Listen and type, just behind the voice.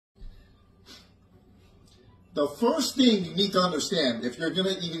The first thing you need to understand if you're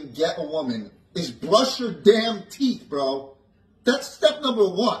going to even get a woman is brush your damn teeth, bro. That's step number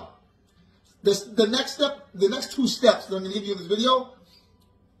one. The next step, the next two steps that I'm going to give you in this video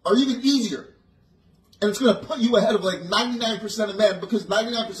are even easier. And it's going to put you ahead of like 99% of men, because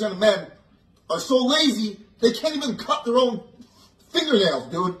 99% of men are so lazy, they can't even cut their own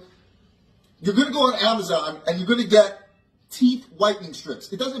fingernails, dude. You're going to go on Amazon and you're going to get teeth whitening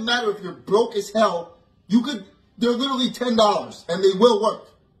strips. It doesn't matter if you're broke as hell. They're literally $10 and they will work.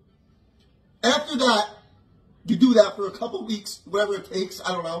 After that, you do that for a couple weeks, whatever it takes,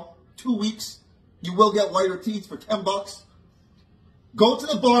 I don't know, 2 weeks. You will get whiter teeth for $10. Go to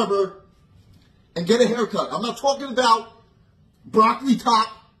the barber and get a haircut. I'm not talking about broccoli top,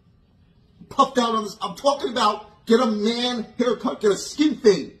 puffed out on this. I'm talking about get a man haircut, get a skin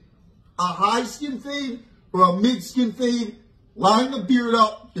fade. A high skin fade or a mid skin fade. Line the beard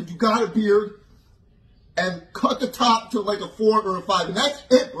up if you got a beard. And cut the top to like a 4 or a 5. And that's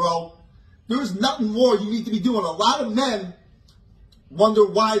it, bro. There's nothing more you need to be doing. A lot of men wonder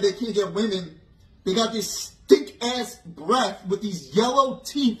why they can't get women. They got this stink-ass breath with these yellow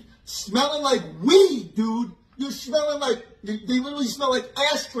teeth smelling like weed, dude. You're smelling like, they literally smell like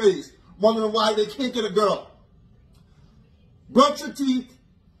ashtrays, wondering why they can't get a girl. Brush your teeth,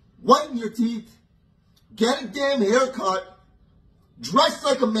 whiten your teeth, get a damn haircut, dress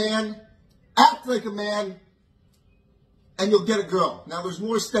like a man, act like a man, and you'll get a girl. Now, there's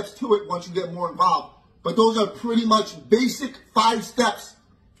more steps to it once you get more involved, but those are pretty much basic 5 steps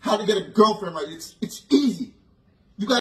how to get a girlfriend right. It's easy.